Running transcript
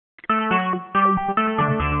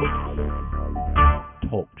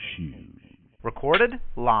Talk Shoe. Recorded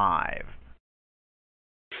live.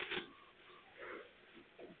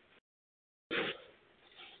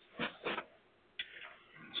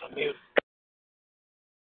 So mute.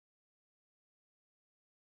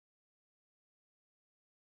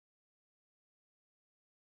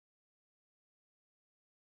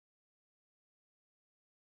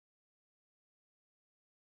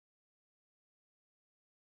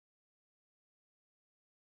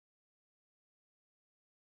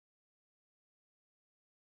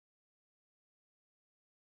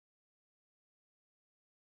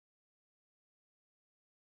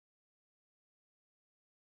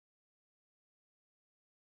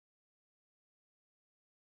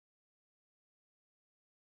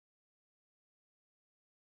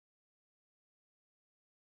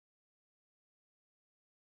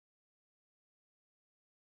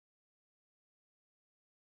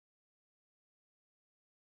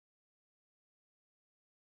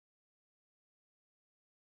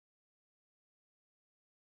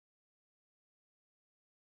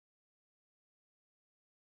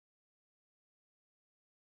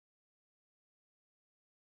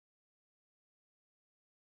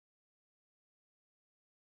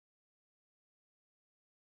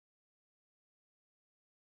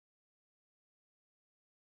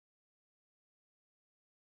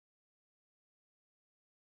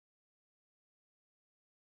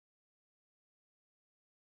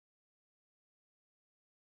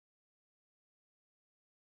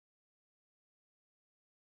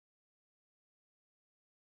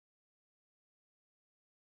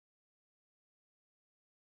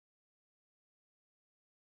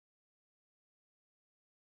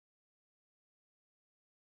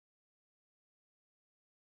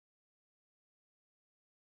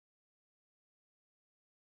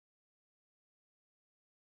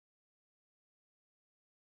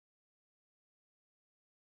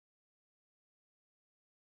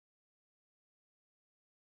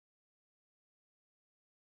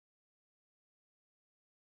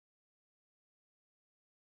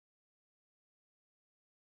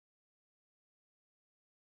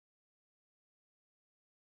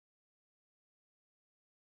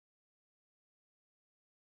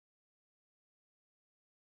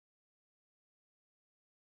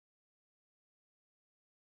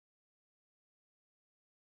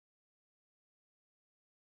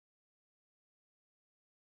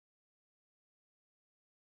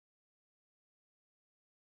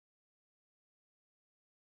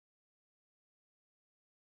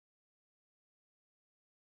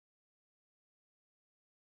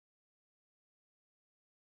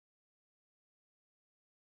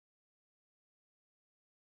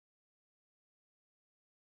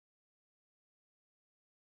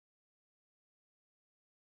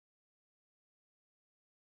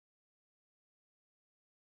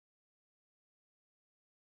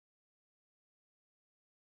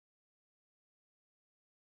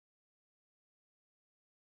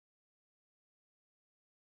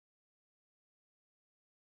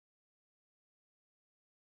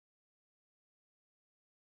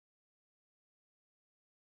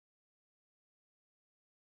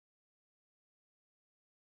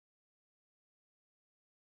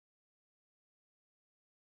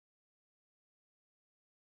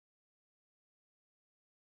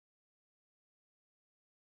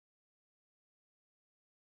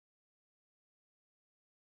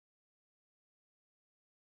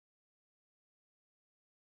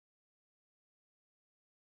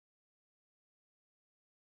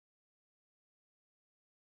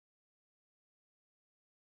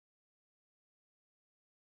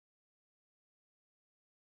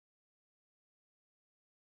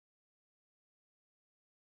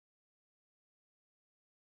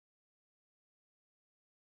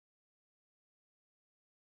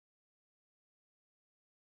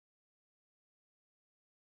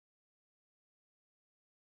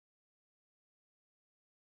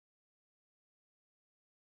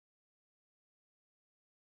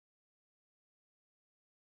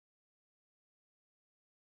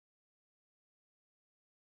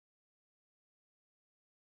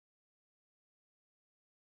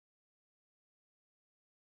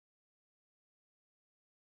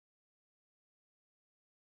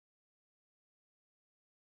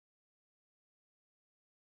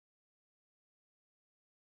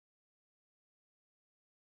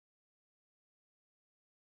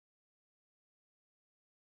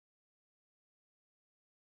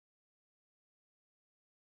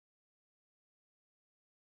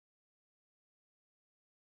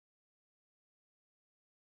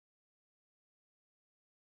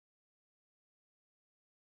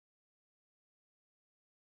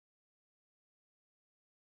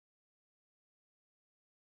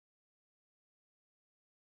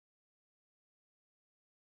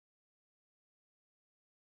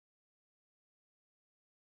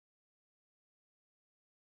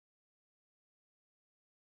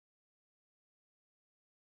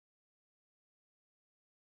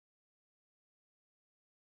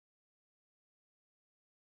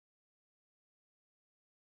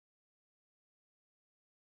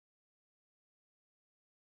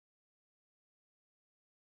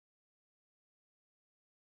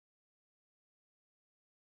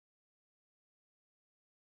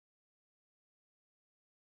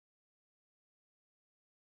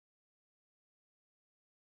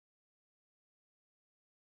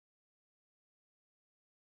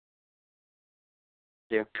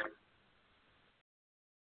 you.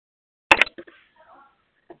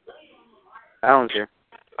 Alan's here.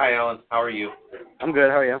 Hi, Alan. How are you? I'm good.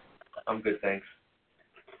 How are you? I'm good, thanks.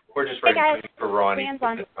 We're just ready for Ronnie at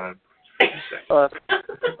this time. Hello.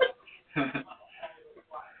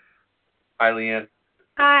 Hi, Leanne.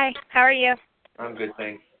 Hi. How are you? I'm good,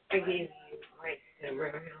 thanks. I gave you right to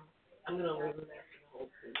remember him. I'm going to leave him there for the whole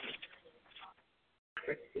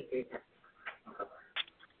season.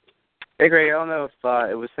 Hey, Greg, I don't know if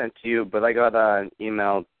it was sent to you, but I got an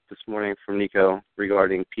email this morning from Nico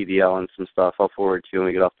regarding PDL and some stuff. I'll forward to you when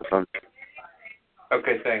we get off the phone.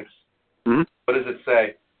 Okay, thanks. Mm-hmm. What does it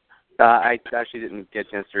say? I actually didn't get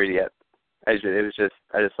a chance to read it yet. I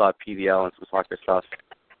just saw PDL and some soccer stuff.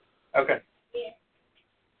 Okay.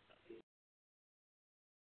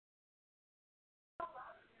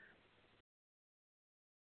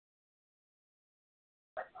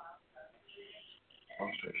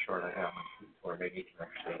 Long story short, I have my feet for maybe you can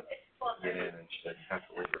actually get in and she doesn't have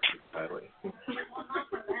to leave her feet sideways.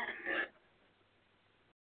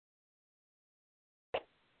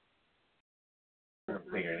 I'm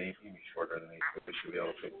figuring it can be shorter than 8 foot, we should be able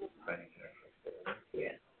to fix this thing.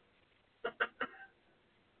 Yeah.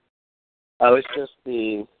 Oh, it's just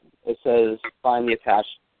it says find the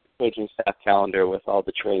attached coaching staff calendar with all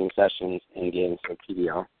the training sessions and games for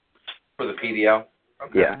PDL. For the PDL?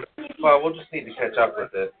 Okay. Yeah. Well, we'll just need to catch up with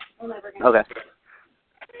it. Okay.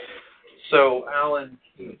 So, Alan,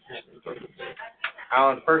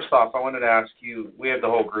 first off, I wanted to ask you, we have the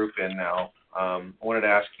whole group in now. I wanted to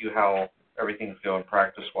ask you how everything's going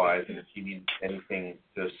practice-wise and if you need anything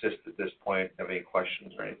to assist at this point, have any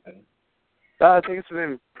questions or anything. I think it's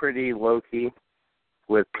been pretty low-key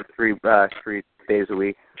with the three days a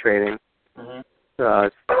week training. Mm-hmm.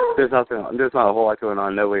 There's not a whole lot going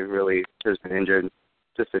on. Nobody really has been injured.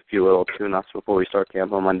 Just a few little tune-ups before we start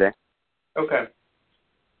camp on Monday. Okay.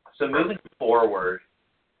 So moving forward,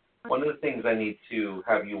 one of the things I need to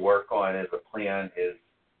have you work on as a plan is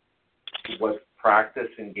what practice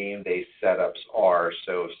and game day setups are.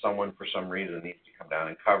 So if someone for some reason needs to come down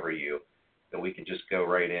and cover you, that we can just go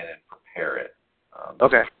right in and prepare it.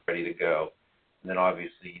 Okay. Ready to go. And then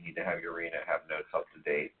obviously you need to have your arena have notes up to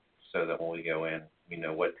date so that when we go in, we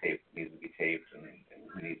know what tape needs to be taped and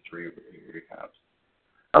we need to recaps.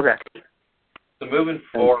 Okay. So moving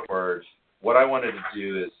forward, what I wanted to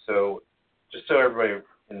do is just so everybody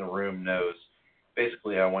in the room knows,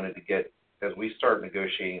 basically I wanted to get, as we start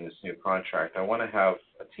negotiating this new contract, I want to have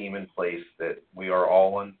a team in place that we are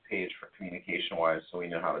all on page for communication-wise so we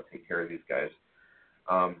know how to take care of these guys.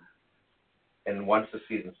 And once the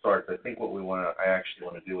season starts, I think I actually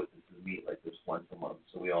want to do with this is meet like this once a month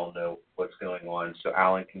so we all know what's going on. So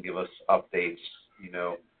Alan can give us updates,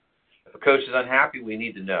 if a coach is unhappy, we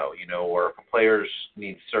need to know, or if players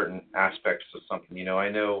need certain aspects of something. I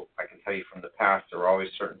know I can tell you from the past there were always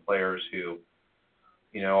certain players who,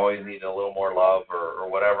 always needed a little more love or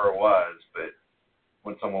whatever it was, but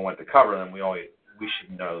when someone went to cover them, we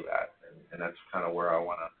should know that, and that's kind of where I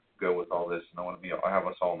want to go with all this, and I have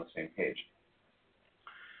us all on the same page.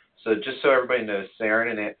 So just so everybody knows,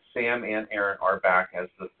 Sam and Aaron are back as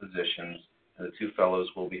the physicians, and the two fellows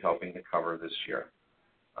will be helping to cover this year.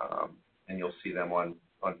 And you'll see them on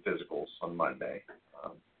physicals on Monday.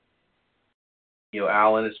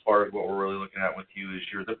 Alan, as far as what we're really looking at with you is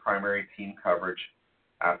you're the primary team coverage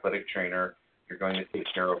athletic trainer. You're going to take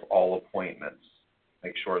care of all appointments.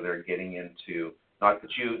 Make sure they're getting into, not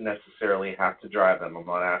that you necessarily have to drive them, I'm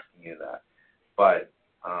not asking you that, but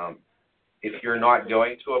if you're not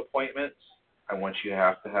going to appointments, I want you to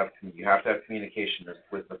have communication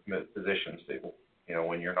with the physicians,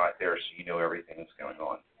 when you're not there, so you know everything that's going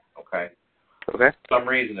on. Okay. Okay. For some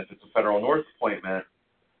reason, if it's a Federal North appointment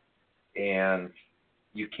and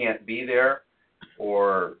you can't be there,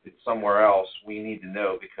 or it's somewhere else, we need to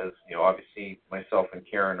know because obviously myself and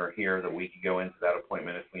Karen are here that we could go into that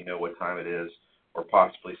appointment if we know what time it is, or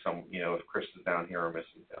possibly if Chris is down here or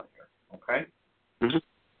Missy's down here. Okay. Mm-hmm.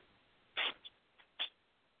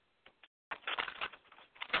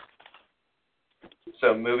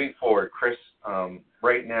 So moving forward, Chris,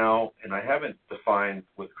 right now, and I haven't defined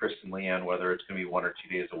with Chris and Leanne whether it's going to be 1 or 2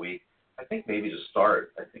 days a week. I think maybe to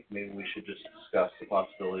start, maybe we should just discuss the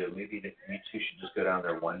possibility of maybe that you two should just go down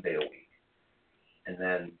there 1 day a week. And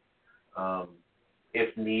then,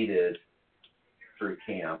 if needed, through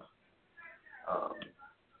camp,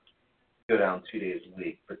 go down 2 days a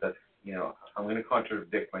week. But that's, I'm going to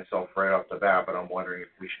contradict myself right off the bat, but I'm wondering if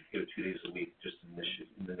we should go 2 days a week just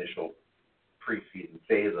in the initial preseason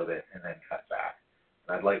phase of it and then cut back.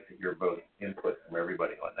 And I'd like to hear both input from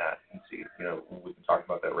everybody on that and see, we can talk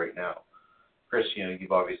about that right now. Chris,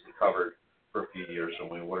 you've obviously covered for a few years, so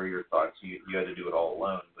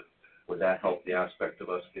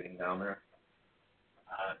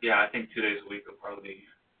think 2 days a week will probably be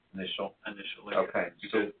initially. Okay.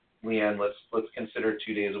 So, Leanne, let's consider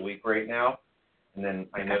 2 days a week right now. And then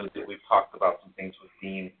I know that we've talked about some things with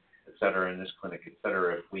Dean, et cetera, in this clinic, et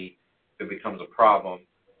cetera. If it becomes a problem,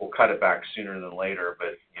 we'll cut it back sooner than later.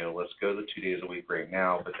 But, let's go the 2 days a week right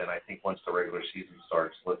now. But then I think once the regular season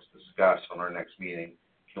starts, let's discuss on our next meeting,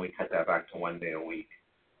 can we cut that back to 1 day a week?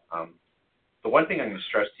 The one thing I'm going to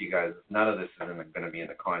stress to you guys is none of this is going to be in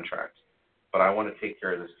the contract. But I want to take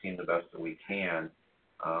care of this team the best that we can.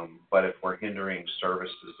 But if we're hindering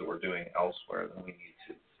services that we're doing elsewhere, then we need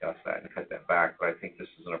to discuss that and cut that back. But I think this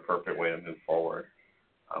is an appropriate way to move forward.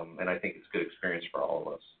 And I think it's a good experience for all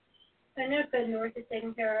of us. I know the North is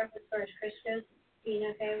taken care of as far as Chris goes. Dean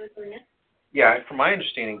okay with Lena? Yeah, from my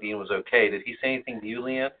understanding, Dean was okay. Did he say anything to you,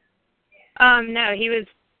 Leanne? No, he was,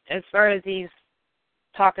 as far as he's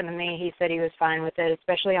talking to me, he said he was fine with it,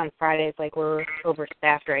 especially on Fridays, like we're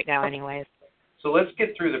overstaffed right now anyways. So let's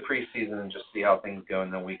get through the preseason and just see how things go,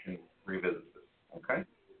 and then we can revisit this, okay?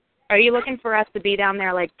 Are you looking for us to be down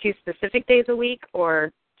there like 2 specific days a week,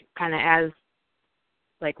 or kind of as,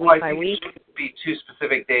 like, week by week? It should be 2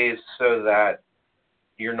 specific days so that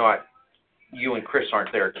you and Chris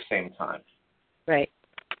aren't there at the same time. Right.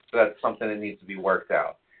 So that's something that needs to be worked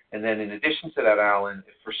out. And then in addition to that, Alan,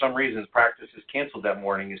 if for some reason practice is canceled that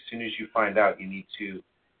morning, as soon as you find out, you need to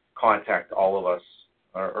contact all of us,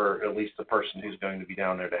 or at least the person who's going to be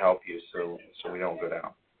down there to help you, so we don't go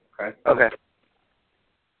down. Okay? Okay.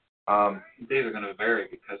 Days are going to vary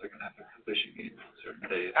because they're going to have exhibition games on certain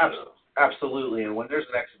days. Absolutely. And when there's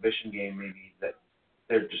an exhibition game, maybe that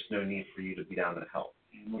there's just no need for you to be down to help.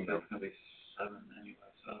 Well, there's going to be 7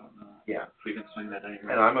 anyway, so I don't know. Yeah. If we can swing that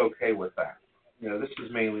anyway. And I'm okay with that. This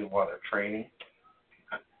is mainly while they're training.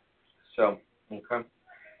 Okay. So, okay.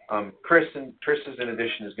 Chris is in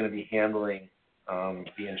addition is going to be handling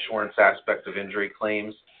the insurance aspect of injury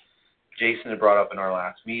claims. Jason had brought up in our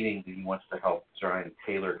last meeting that he wants to help try and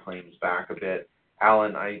tailor claims back a bit.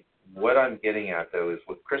 Alan, what I'm getting at, though, is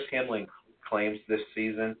with Chris handling claims this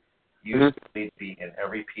season, you need to be in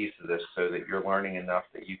every piece of this so that you're learning enough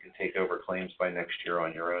that you can take over claims by next year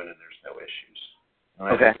on your own and there's no issues. And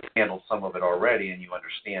I think you handled some of it already and you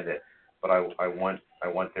understand it, but I want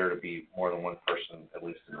there to be more than one person at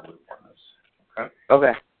least in the loop on this. Okay?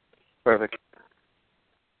 Okay. Perfect.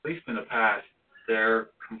 At least in the past, their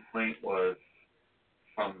complaint was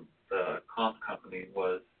from the comp company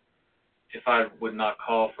was if I would not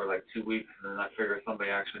call for like 2 weeks and then I figured somebody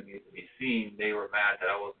actually needed to be seen, they were mad that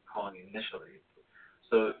I wasn't calling initially.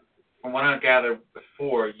 So from what I gathered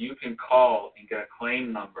before, you can call and get a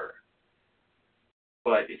claim number,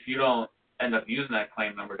 but if you don't end up using that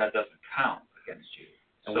claim number, that doesn't count against you.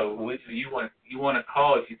 So you want to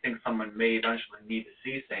call if you think someone may eventually need to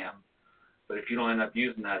see Sam, but if you don't end up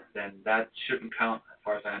using that, then that shouldn't count, as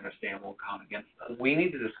far as I understand, won't count against us. We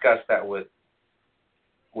need to discuss that with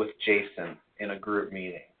Jason in a group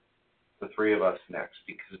meeting, the 3 of us next,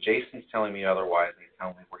 because Jason's telling me otherwise, and he's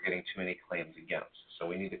telling me we're getting too many claims against. So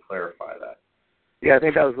we need to clarify that. Yeah, I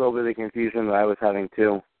think that was a little bit of the confusion that I was having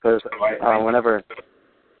too, because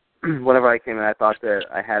whenever I came in, I thought that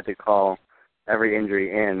I had to call every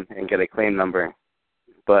injury in and get a claim number,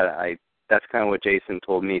 but that's kind of what Jason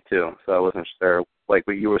told me too, so I wasn't sure. Like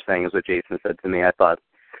what you were saying is what Jason said to me.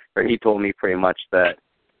 He told me pretty much that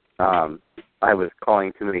I was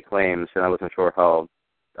calling too many claims, and I wasn't sure how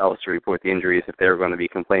else to report the injuries if they were going to be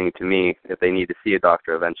complaining to me if they need to see a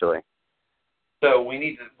doctor eventually. So we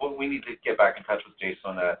need to get back in touch with Jason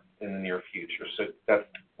on that in the near future. So that's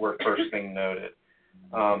where first thing noted.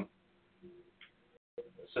 So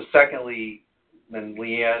secondly, then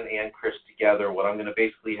Leanne and Chris together, what I'm going to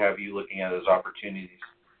basically have you looking at as opportunities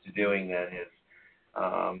to doing then is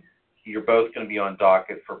you're both going to be on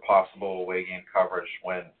docket for possible away game coverage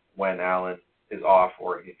when Alan is off,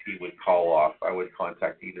 or if he would call off, I would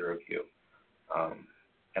contact either of you.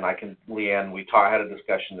 And Leanne, we had a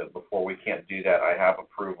discussion that before we can't do that. I have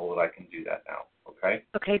approval that I can do that now, okay?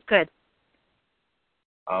 Okay, good.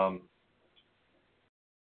 And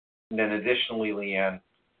then additionally, Leanne,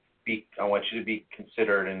 I want you to be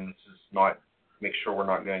considered, and this is not, make sure we're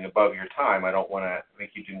not going above your time. I don't want to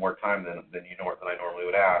make you do more time than I normally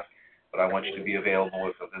would ask, but I want you to be available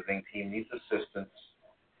if a visiting team needs assistance,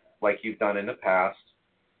 like you've done in the past,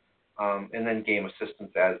 and then game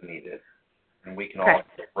assistance as needed. And we can all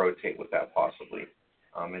rotate with that possibly,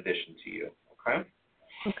 in addition to you, okay?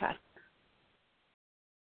 Okay.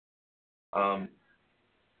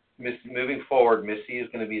 Moving forward, Missy is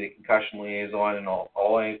going to be the concussion liaison, and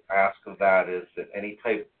all I ask of that is that any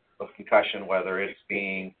type of concussion, whether it's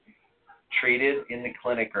being treated in the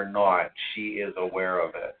clinic or not, she is aware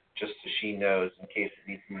of it. just so she knows in case it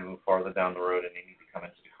needs to move farther down the road and they need to come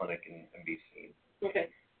into the clinic and be seen. Okay.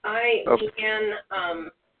 I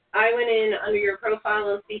went in under your profile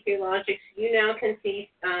of CK Logics. You now can see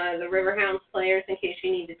the Riverhounds players in case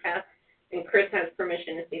you need to test. And Chris has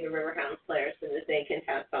permission to see the Riverhounds players so that they can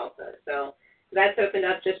test also. So that's opened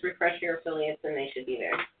up. Just refresh your affiliates and they should be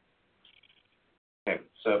there. Okay,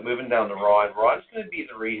 so moving down to Ron. Ron's going to be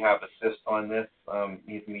the rehab assist on this.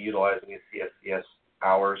 He's going to be utilizing his CSCS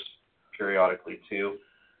hours periodically too.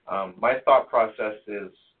 My thought process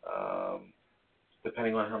is,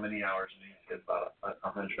 depending on how many hours, maybe about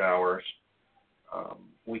 100 hours,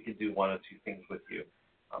 we could do one of two things with you.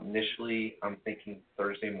 Initially, I'm thinking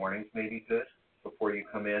Thursday mornings may be good before you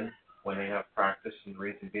come in when they have practice, and the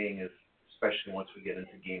reason being is, especially once we get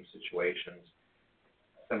into game situations,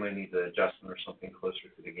 somebody needs an adjustment or something closer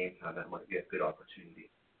to the game time, that might be a good opportunity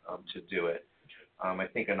to do it. I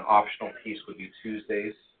think an optional piece would be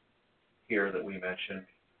Tuesdays here that we mentioned,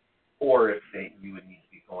 or if you would need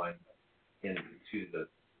to be going into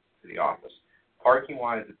the office.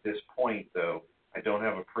 Parking-wise, at this point, though, I don't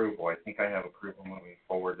have approval. I think I have approval moving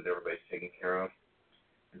forward that everybody's taken care of.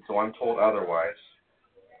 And so I'm told otherwise.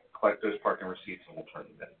 Collect those parking receipts and we'll turn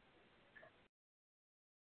them in.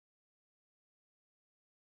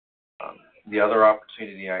 The other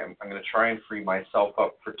opportunity, I'm going to try and free myself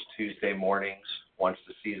up for Tuesday mornings once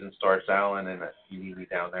the season starts, Alan, and if you need me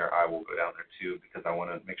down there, I will go down there too because I want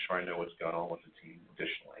to make sure I know what's going on with the team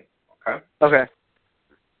additionally. Okay? Okay.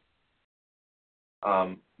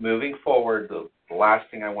 Moving forward, the last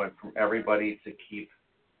thing I want from everybody to keep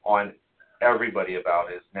on everybody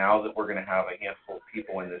about is now that we're going to have a handful of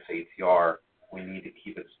people in this ATR, we need to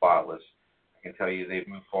keep it spotless. I can tell you they've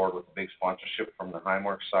moved forward with a big sponsorship from the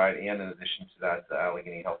Highmark side, and in addition to that, the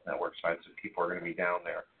Allegheny Health Network side, so people are going to be down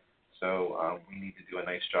there. So we need to do a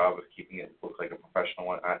nice job of keeping it look like a professional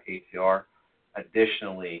one at ATR.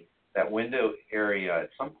 Additionally, that window area, at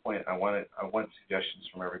some point, I want suggestions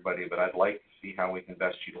from everybody, but I'd like to see how we can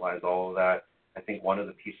best utilize all of that. I think one of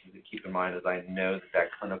the pieces to keep in mind is I know that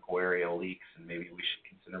clinical area leaks, and maybe we should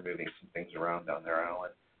consider moving some things around down there,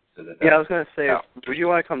 Alan. So that I was going to say, would you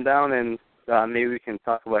want to come down and maybe we can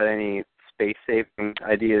talk about any space-saving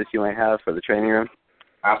ideas you might have for the training room?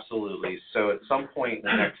 Absolutely. So at some point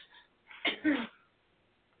in the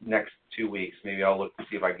next 2 weeks, maybe I'll look to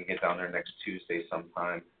see if I can get down there next Tuesday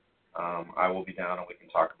sometime. I will be down and we can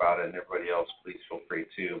talk about it, and everybody else, please feel free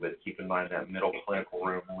to. But keep in mind that middle clinical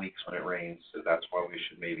room leaks when it rains, so that's why we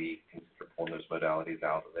should maybe consider pulling those modalities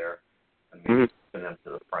out of there and maybe putting them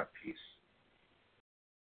to the front piece.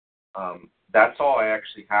 That's all I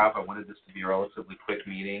actually have. I wanted this to be a relatively quick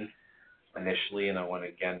meeting initially, and I want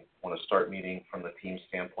to start meeting from the team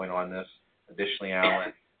standpoint on this. Additionally,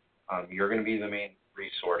 Alan, you're going to be the main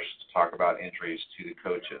resource to talk about injuries to the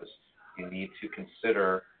coaches. You need to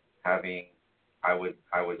consider having, I would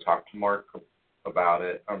talk to Mark about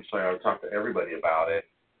it. I would talk to everybody about it,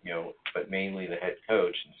 but mainly the head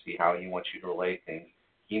coach and see how he wants you to relay things.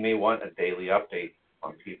 He may want a daily update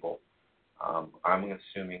on people. I'm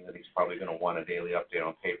assuming that he's probably going to want a daily update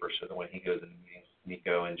on paper so that when he goes into meetings with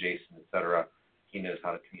Nico and Jason, et cetera, he knows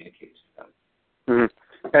how to communicate to them.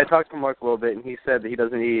 Mm-hmm. I talked to Mark a little bit, and he said that he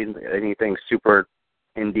doesn't need anything super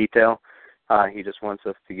in detail. He just wants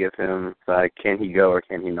us to give him can he go or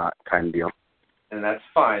can he not kind of deal. And that's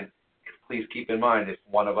fine. Please keep in mind if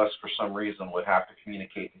one of us for some reason would have to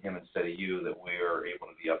communicate to him instead of you, that we are able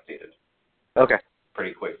to be updated. Okay.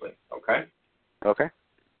 Pretty quickly. Okay? Okay.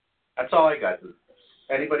 That's all I got.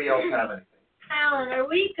 Anybody else have anything? Alan, are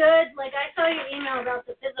we good? Like, I saw your email about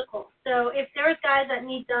the physical. So if there's guys that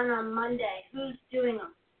need done on Monday, who's doing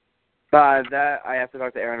them? That I have to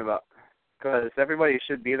talk to Aaron about, because everybody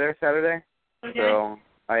should be there Saturday. Okay. So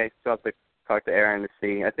I still have to talk to Aaron to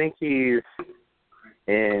see. I think he's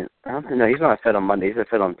in, I don't know, he's not fed on Monday. He's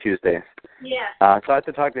fed on Tuesdays. Yeah. So I have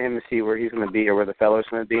to talk to him to see where he's going to be or where the fellow's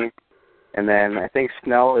going to be. And then I think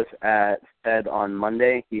Snell is at Fed on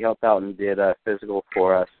Monday. He helped out and did a physical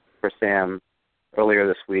for Sam earlier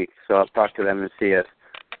this week. So I'll talk to them and see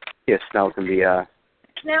if Snell can be a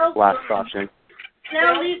last option.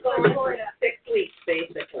 Snell leaves for 6 weeks,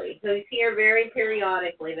 basically. So he's here very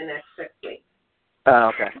periodically the next 6 weeks.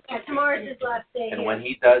 Okay. Yeah, tomorrow's his last day. And when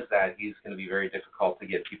he does that, he's going to be very difficult to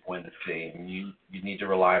get people in to see. And you need to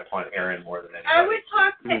rely upon Aaron more than anybody. I would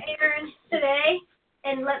talk to Aaron today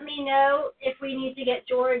and let me know if we need to get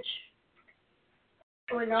George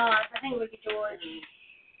or not. I think we get George.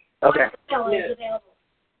 Okay. Joe is available.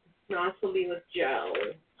 Nos will be with Joe.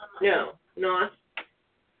 No, Nos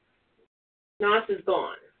is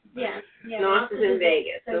gone. Yeah. Nos is in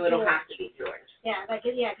Vegas, so it'll have to be George. Yeah,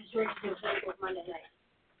 because George is going to play with Monday night.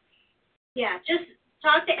 Yeah, just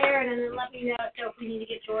talk to Aaron and then let me know if we need to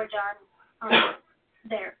get George on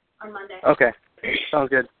there on Monday. Okay. Sounds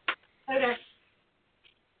good. Okay.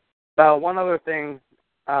 One other thing.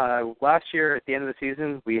 Last year at the end of the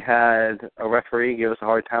season, we had a referee give us a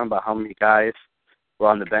hard time about how many guys were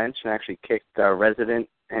on the bench and actually kicked our resident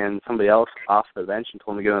and somebody else off the bench and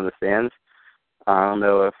told them to go in the stands. I don't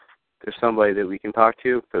know if there's somebody that we can talk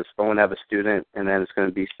to, because I want to have a student, and then it's going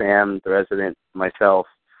to be Sam, the resident, myself,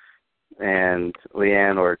 and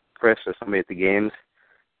Leanne or Chris or somebody at the games,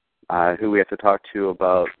 who we have to talk to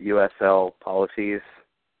about USL policies.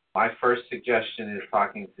 My first suggestion is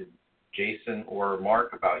talking to Jason or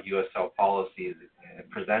Mark about USL policies and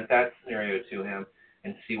present that scenario to him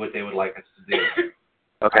and see what they would like us to do.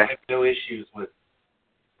 Okay. I have no issues with,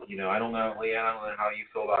 I don't know, Leanne, I don't know how you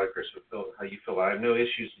feel about it, Chris, how you feel about it. I have no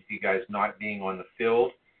issues with you guys not being on the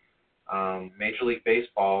field. Major League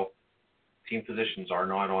Baseball team positions are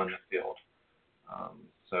not on the field.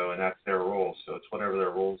 And that's their rules. So it's whatever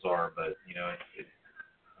their rules are. But, if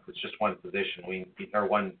it's just one position, or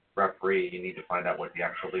one referee, you need to find out what the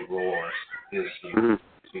actual league rule is to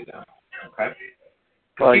them. Okay?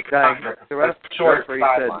 Well,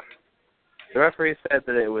 the referee said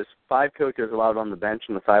that it was 5 coaches allowed on the bench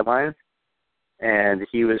on the sidelines, and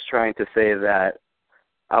he was trying to say that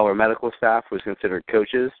our medical staff was considered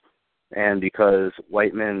coaches, and because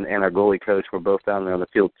Whiteman and our goalie coach were both down there on the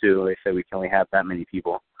field too, they said we can only have that many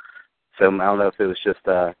people. So I don't know if it was just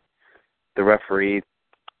the referee's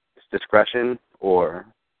discretion or...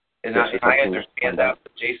 And I understand that,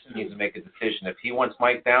 but Jason needs to make a decision. If he wants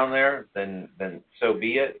Mike down there, then so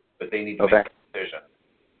be it, but they need to make a decision.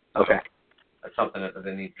 So okay. That's something that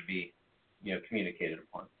needs to be, communicated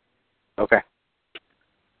upon. Okay.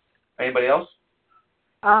 Anybody else?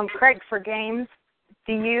 Craig, for games,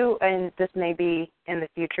 do you, and this may be in the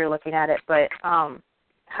future looking at it, but how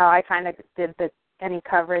I kind of did any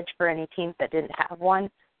coverage for any teams that didn't have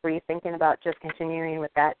one, were you thinking about just continuing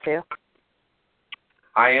with that too?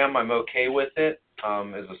 I am. I'm okay with it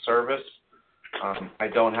as a service. I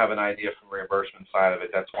don't have an idea from the reimbursement side of it.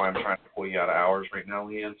 That's why I'm trying to pull you out of hours right now,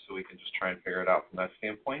 Leanne, so we can just try and figure it out from that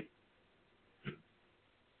standpoint.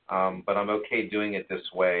 But I'm okay doing it this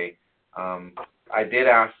way. I did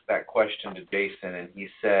ask that question to Jason, and he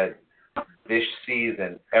said this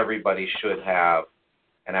season everybody should have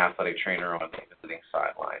an athletic trainer on the visiting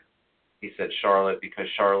sideline. He said Charlotte, because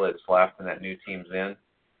Charlotte's left and that new team's in,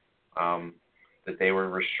 that they were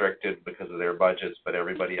restricted because of their budgets, but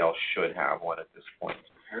everybody else should have one at this point.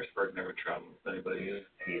 Harrisburg never traveled with anybody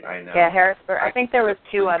either. I know. Yeah, Harrisburg. I think there was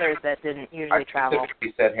 2 others that didn't usually travel.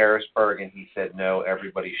 He said Harrisburg, and he said no,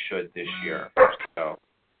 everybody should this year. So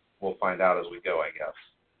we'll find out as we go, I guess.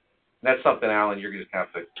 And that's something, Alan, you're going to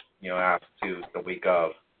have to, ask to the week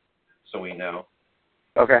of, so we know.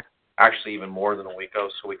 Okay. Actually, even more than a week of,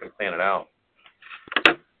 so we can plan it out.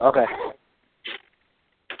 Okay.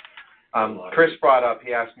 Chris brought up.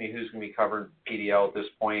 He asked me who's going to be covering PDL at this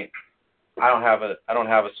point. I don't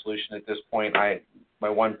have a solution at this point. My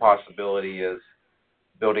one possibility is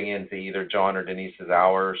building into either John or Denise's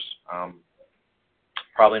hours.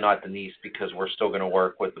 Probably not Denise, because we're still going to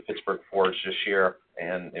work with the Pittsburgh Forge this year,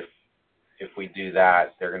 and if we do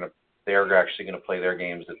that, they're actually going to play their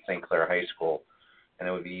games at St. Clair High School, and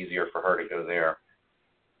it would be easier for her to go there.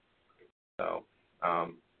 So,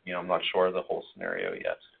 I'm not sure of the whole scenario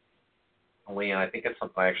yet. Leanne, I think it's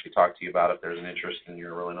something I actually talked to you about if there's an interest and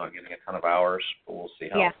you're really not getting a ton of hours, but we'll see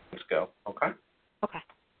how things go. Okay? Okay.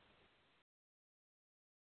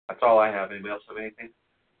 That's all I have. Anybody else have anything?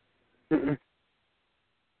 Mm-mm.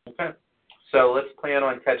 Okay. So let's plan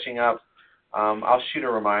on catching up. I'll shoot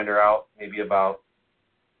a reminder out maybe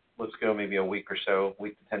let's go maybe a week or so,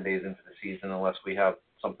 week to 10 days into the season, unless we have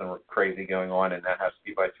something crazy going on, and that has to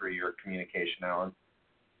be by 3-year communication, Alan.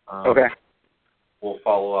 Okay. We'll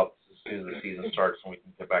follow up as soon as the season starts, and we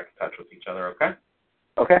can get back in touch with each other, okay?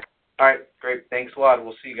 Okay. All right, great. Thanks a lot.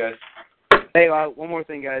 We'll see you guys. Hey, one more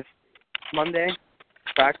thing, guys. Monday,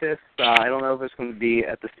 practice, I don't know if it's going to be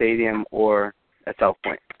at the stadium or at South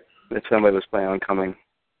Point. If somebody was planning on coming.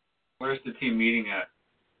 Where's the team meeting at?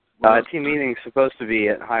 Team meeting is supposed to be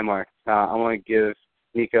at Highmark. I want to give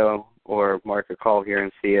Nico or Mark a call here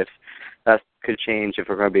and see if that could change if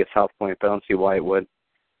we're going to be at South Point, but I don't see why it would.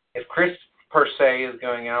 If Chris, per se, is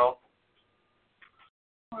going out,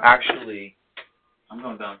 actually... I'm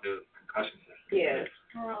going down to do concussion testing. Yeah.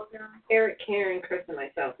 Eric, Karen, Chris, and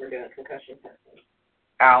myself are doing concussion testing.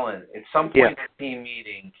 Alan, at some point in the team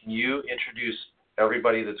meeting, can you introduce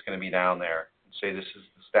everybody that's going to be down there and say this is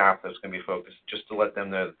the staff that's going to be focused, just to let them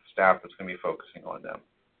know that the staff that's going to be focusing on them?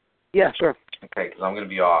 Yeah, sure. Okay, because I'm going to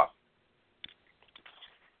be off.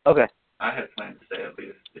 Okay. I had planned to stay at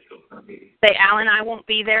least if it was going to be. Say, Alan, I won't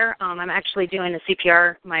be there. I'm actually doing the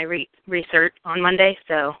CPR, my research on Monday,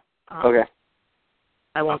 so Okay.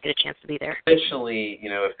 I won't get a chance to be there. Additionally,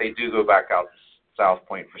 if they do go back out to South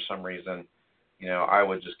Point for some reason, I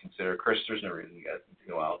would just consider, Chris, there's no reason you guys need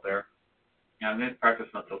to go out there. Yeah, I'm in practice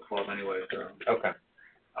until 12 anyway, so Okay.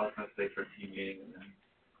 I was going to stay for a team meeting and then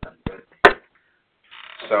that's it.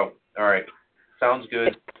 So, all right. Sounds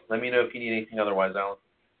good. Let me know if you need anything otherwise, Alan.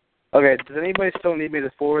 Okay, does anybody still need me to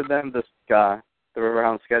forward them the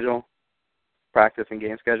Riverhound schedule, practice and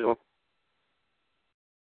game schedule?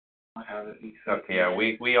 I have it. Okay, yeah,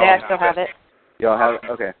 we all Yeah, I still have it. Y'all have it?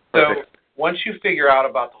 Okay. So Perfect. once you figure out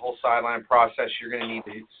about the whole sideline process, you're going to need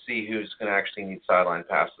to see who's going to actually need sideline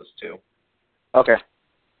passes too. Okay.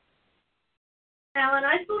 Alan,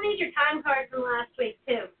 I still need your time card from last week,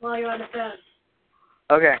 too, while you're on the phone.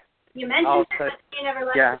 Okay. You mentioned that, but you never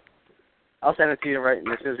left. Yeah. I'll send it to you right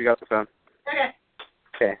as soon as we got the phone. Okay.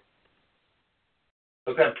 Okay.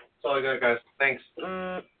 Okay. That's all I got, guys. Thanks.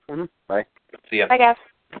 Mm-hmm. Bye. See ya. Bye, guys.